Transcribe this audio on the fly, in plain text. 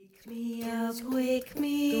wake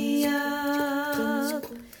me up.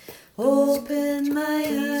 Open my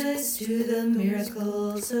eyes to the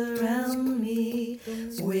miracles around me.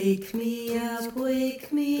 Wake me up,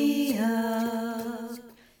 wake me up.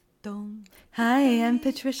 Hi, I'm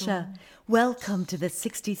Patricia. Welcome to the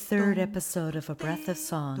 63rd episode of A Breath of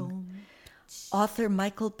Song. Author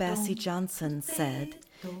Michael Bassey Johnson said,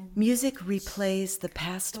 "Music replays the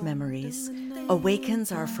past memories,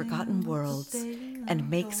 awakens our forgotten worlds, and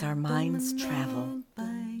makes our minds travel."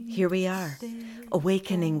 Here we are,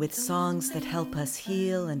 awakening with songs that help us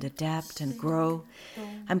heal and adapt and grow.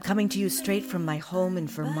 I'm coming to you straight from my home in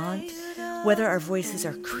Vermont. Whether our voices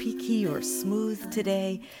are creaky or smooth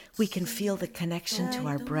today, we can feel the connection to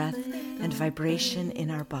our breath and vibration in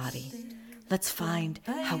our body. Let's find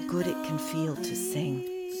how good it can feel to sing.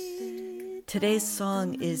 Today's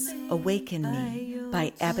song is Awaken Me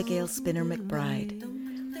by Abigail Spinner McBride.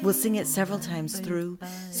 We'll sing it several times through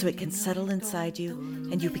so it can settle inside you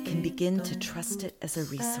and you can begin to trust it as a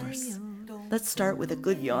resource. Let's start with a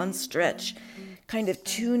good yawn stretch, kind of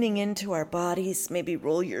tuning into our bodies. Maybe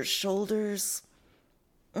roll your shoulders.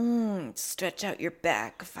 Stretch out your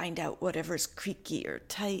back. Find out whatever's creaky or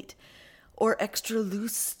tight or extra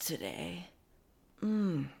loose today.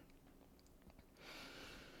 And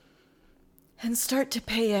start to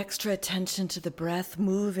pay extra attention to the breath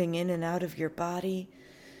moving in and out of your body.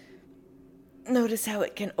 Notice how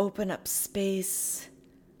it can open up space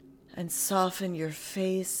and soften your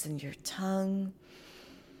face and your tongue.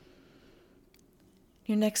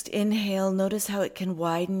 Your next inhale, notice how it can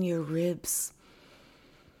widen your ribs.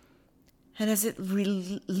 And as it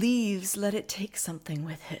leaves, let it take something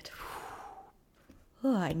with it.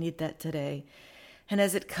 Oh, I need that today. And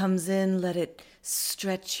as it comes in, let it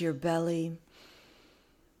stretch your belly.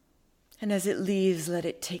 And as it leaves, let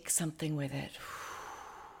it take something with it.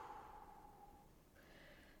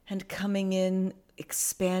 And coming in,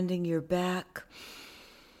 expanding your back.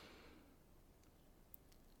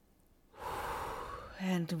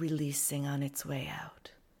 And releasing on its way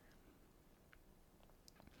out.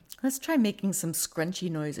 Let's try making some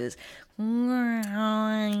scrunchy noises.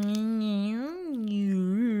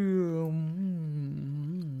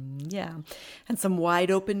 Yeah. And some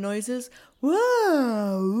wide open noises.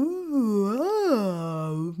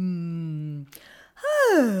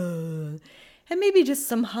 And maybe just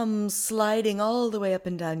some hums sliding all the way up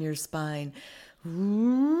and down your spine.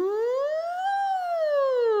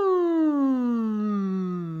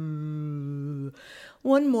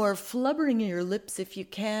 One more, flubbering your lips if you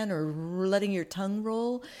can, or letting your tongue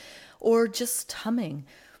roll, or just humming.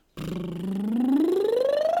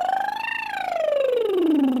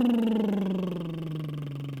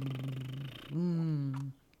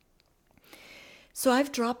 So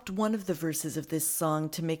I've dropped one of the verses of this song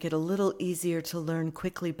to make it a little easier to learn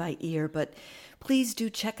quickly by ear, but please do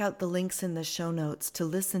check out the links in the show notes to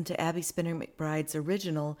listen to Abby Spinner McBride's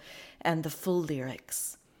original and the full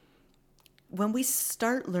lyrics. When we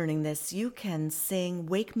start learning this, you can sing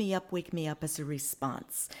wake me up" as a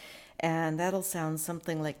response. And that'll sound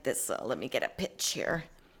something like this. So let me get a pitch here.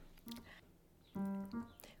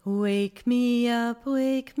 Wake me up,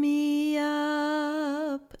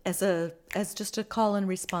 as just a call and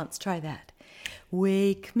response. Try that.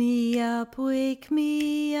 Wake me up,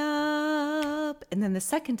 and then the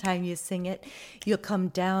second time you sing it, you'll come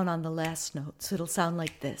down on the last note. So it'll sound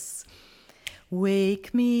like this.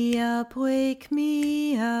 Wake me up,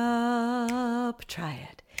 try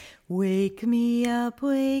it. Wake me up.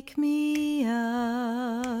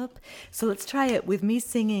 So let's try it with me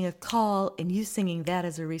singing a call and you singing that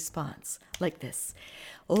as a response, like this.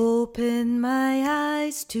 Open my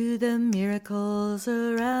eyes to the miracles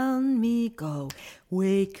around me. Go.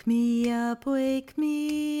 Wake me up.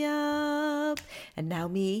 And now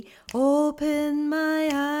me. Open my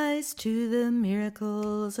eyes to the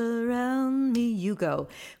miracles around me. You go.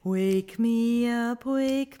 Wake me up.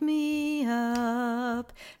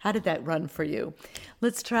 How did that run for you?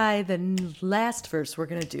 Let's try the last verse we're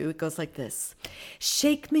going to do. It goes like this.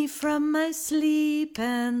 Shake me from my sleep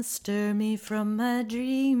and stir me from my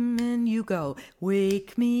dream. And you go.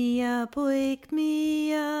 Wake me up.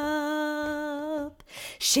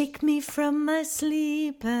 Shake me from my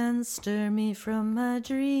sleep and stir me from my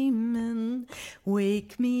dream. And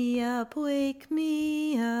wake me up.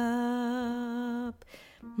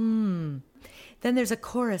 Then there's a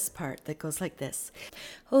chorus part that goes like this.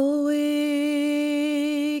 Awaken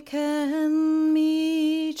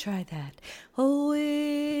me. Try that. Awaken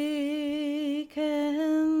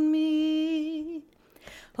me.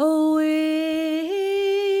 Awaken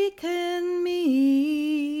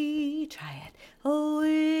me. Try it. Awaken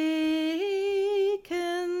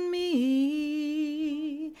me.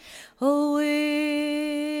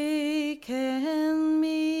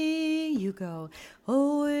 you go.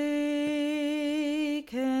 Awaken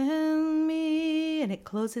me. And it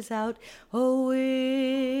closes out. Awaken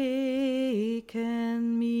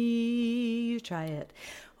me. You try it.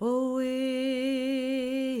 Awaken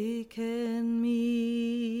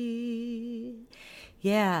me.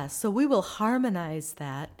 Yeah, so we will harmonize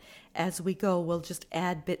that as we go. We'll just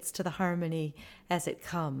add bits to the harmony as it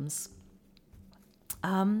comes.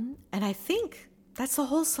 And I think that's the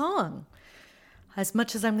whole song, as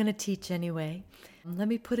much as I'm going to teach anyway. Let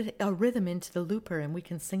me put a rhythm into the looper and we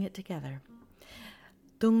can sing it together.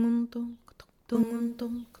 Here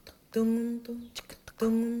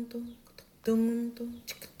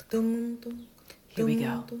we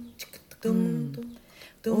go.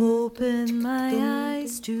 Open my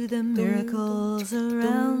eyes to the miracles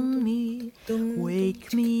around me.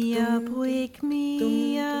 Wake me up, wake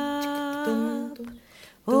me up.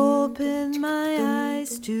 Open my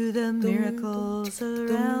eyes to the miracles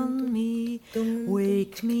around me.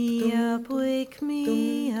 Wake me up, wake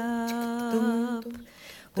me up.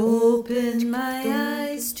 Open my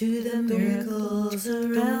eyes to the miracles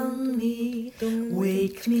around me.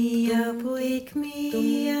 Wake me up, wake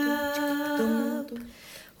me up.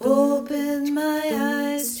 Open my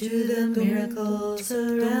eyes to the miracles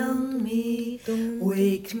around me.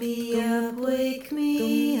 Wake me up, wake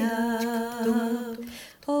me up.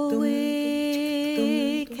 Awaken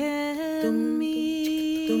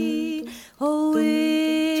me, awaken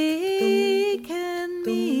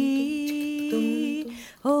me,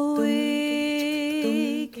 awaken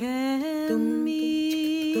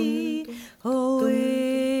me, awaken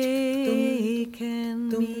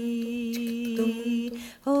me,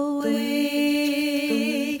 awaken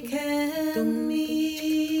me,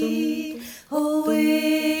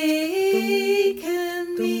 awaken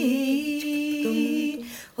me.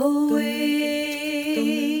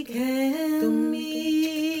 Awaken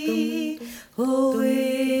me,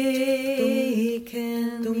 awaken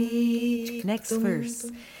me. Next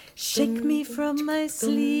verse. Shake me from my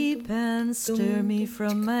sleep and stir me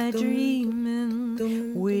from my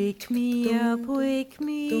dreaming. Wake me up, wake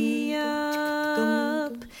me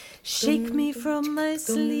up. Shake me from my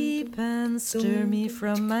sleep and stir me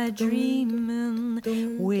from my dreaming.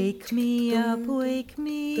 Wake me up, wake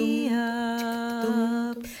me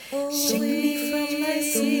up. Shake me from my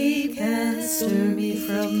sleep and stir me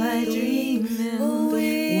from my dreaming.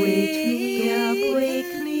 Wake me up,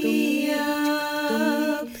 wake me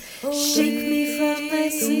up. Shake me from my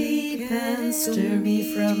sleep and stir me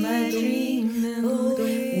from my dreaming.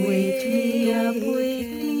 Wake me up,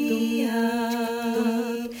 wake me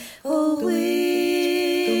up. Awaken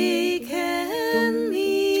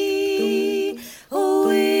me,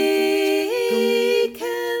 awaken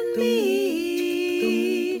me,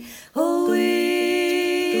 awaken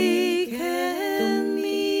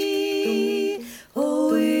me,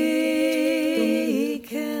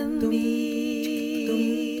 awaken me.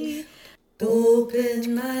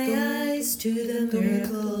 Open my eyes to the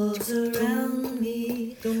miracles around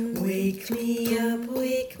me. Wake me up,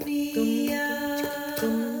 wake me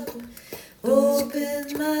up.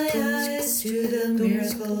 Open my eyes to the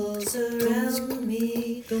miracles around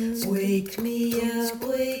me. Wake me up,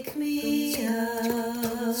 wake me up.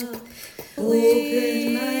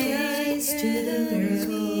 Open my eyes to the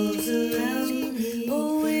miracles around me.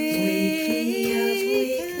 Wake me up,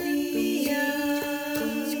 wake me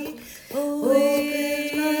up.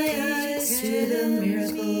 Open my eyes to the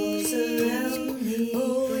miracles around me.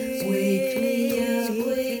 Wake me up,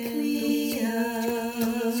 wake me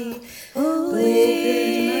up. Open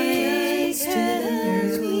my eyes to the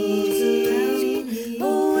miracles around me.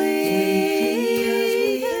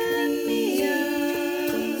 Awaken me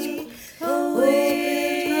up. Open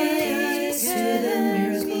my eyes to the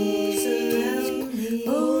miracles around me.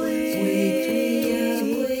 Wake me up,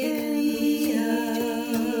 wake me up.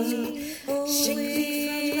 Shake me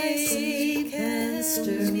from my sleep and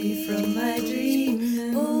stir me from my dream.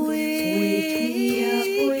 Wake me up,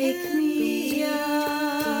 wake me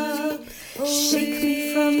up. Shake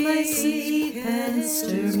me from my sleep and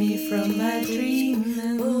stir me from my dream.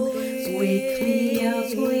 Wake me up,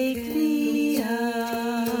 wake me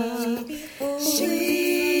up. Shake me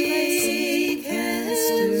from my sleep and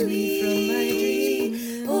stir me from my dream.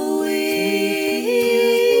 Awaken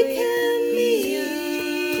me up.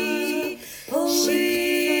 Shake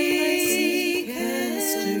me from my sleep and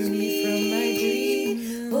stir me from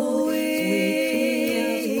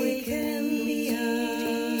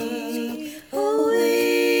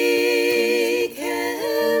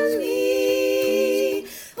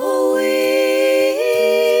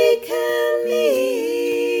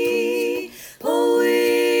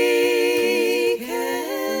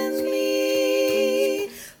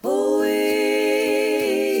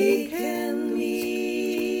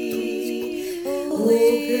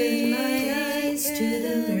eyes to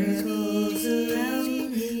the miracles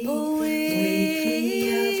around me. Wake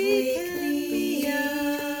me up.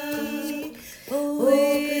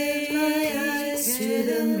 Open my eyes to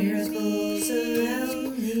the miracles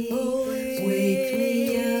around me. Wake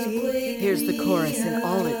me up. Here's the chorus in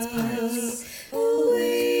all its parts. Awaken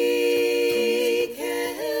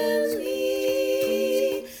me.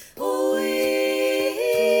 Awaken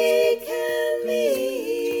me.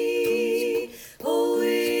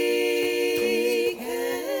 Awaken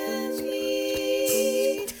me.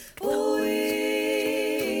 Awaken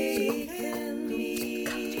me.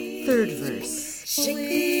 Third verse. Shake me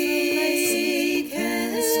from my sleep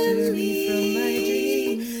and stir me from my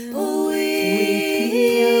dream. Awaken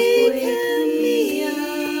me up.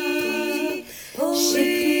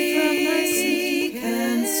 Shake me from my sleep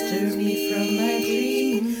and stir me from my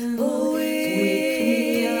dream.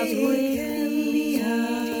 Waken me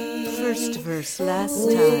up. First verse last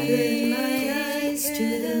Open time. my eyes to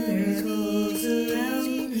the miracles around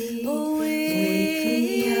me. Wake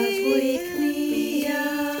me up.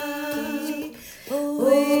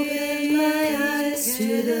 Open my eyes to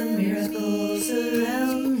the miracles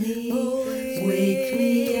around me. Wake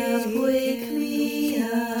me up. Awaken me.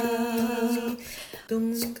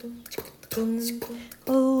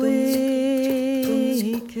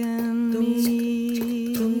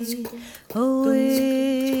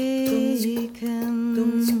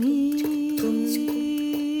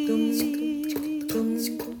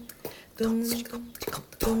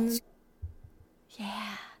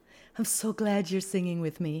 Yeah, I'm so glad you're singing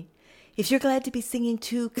with me. If you're glad to be singing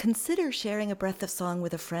too, consider sharing a breath of song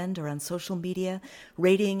with a friend or on social media,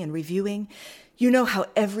 rating and reviewing. You know how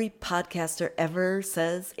every podcaster ever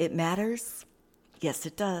says it matters? Yes,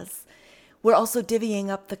 it does. We're also divvying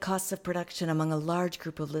up the costs of production among a large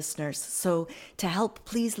group of listeners. So to help,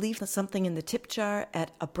 please leave something in the tip jar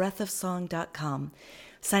at abreathofsong.com.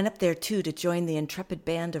 Sign up there, too, to join the intrepid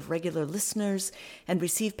band of regular listeners and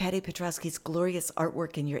receive Patty Petrowski's glorious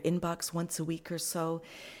artwork in your inbox once a week or so.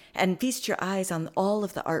 And feast your eyes on all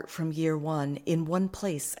of the art from year one in one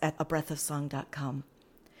place at abreathofsong.com.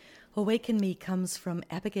 Awaken Me comes from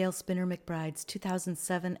Abigail Spinner McBride's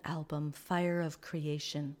 2007 album, Fire of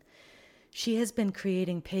Creation. She has been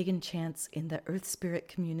creating pagan chants in the Earth Spirit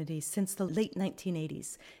community since the late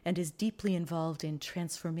 1980s and is deeply involved in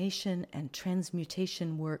transformation and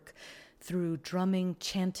transmutation work through drumming,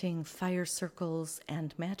 chanting, fire circles,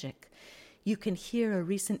 and magic. You can hear a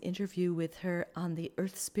recent interview with her on the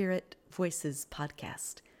Earth Spirit Voices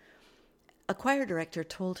podcast. A choir director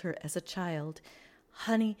told her as a child,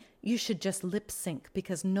 "Honey, you should just lip sync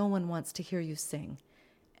because no one wants to hear you sing."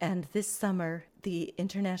 And this summer, the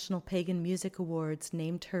International Pagan Music Awards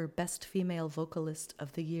named her Best Female Vocalist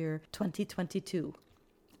of the Year 2022.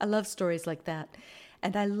 I love stories like that.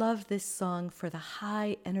 And I love this song for the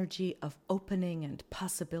high energy of opening and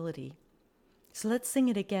possibility. So let's sing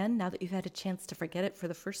it again now that you've had a chance to forget it for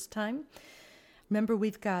the first time. Remember,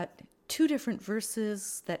 we've got 2 different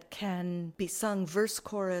verses that can be sung verse,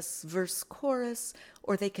 chorus,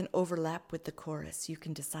 or they can overlap with the chorus. You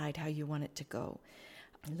can decide how you want it to go.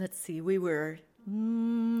 Let's see, we were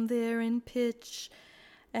there in pitch,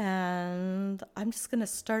 and I'm just going to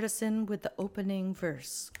start us in with the opening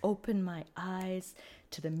verse. Open my eyes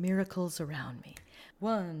to the miracles around me.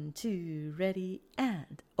 1, 2, ready,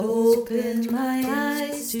 and open my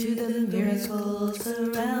eyes to the miracles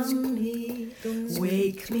around me.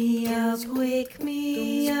 Wake me up.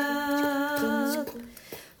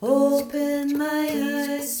 Open my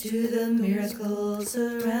eyes to the miracles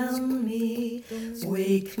around me.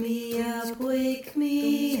 Wake me up.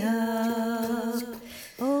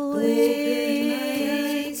 Open my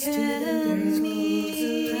eyes to the miracles around me.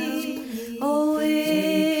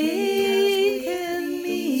 Awaken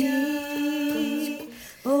me up.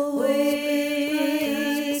 Awaken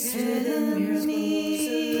to the miracles around me.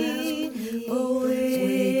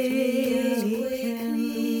 Awaken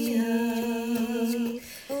me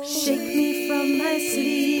up. Shake me from my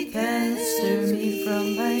sleep and stir me from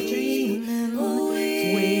my dream.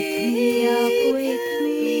 Wake me up.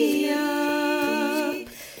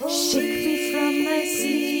 Shake me from my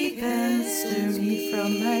sleep and stir me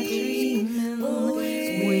from my dream.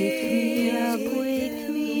 Wake me up.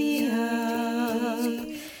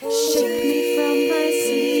 Shake me from my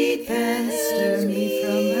sleep and stir me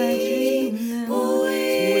from my dream.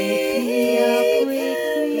 Wake me up.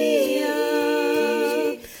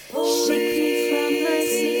 Shake me from my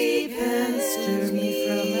sleep and stir me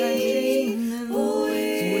from my dream.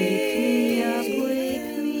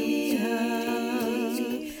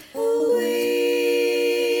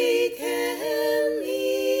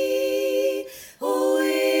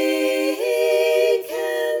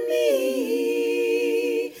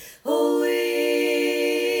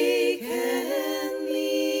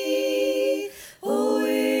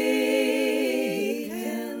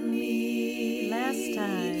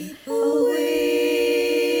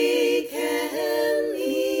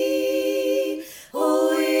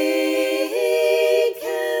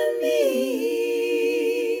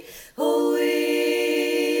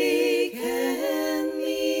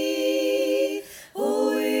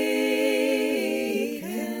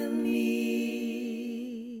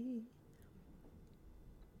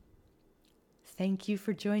 Thank you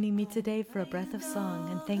for joining me today for A Breath of Song,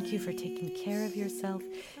 and thank you for taking care of yourself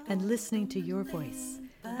and listening to your voice.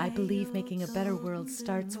 I believe making a better world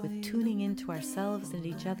starts with tuning into ourselves and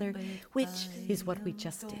each other, which is what we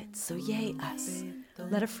just did. So yay us.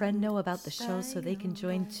 Let a friend know about the show so they can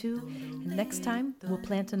join too, and next time we'll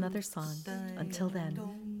plant another song. Until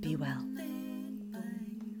then, be well.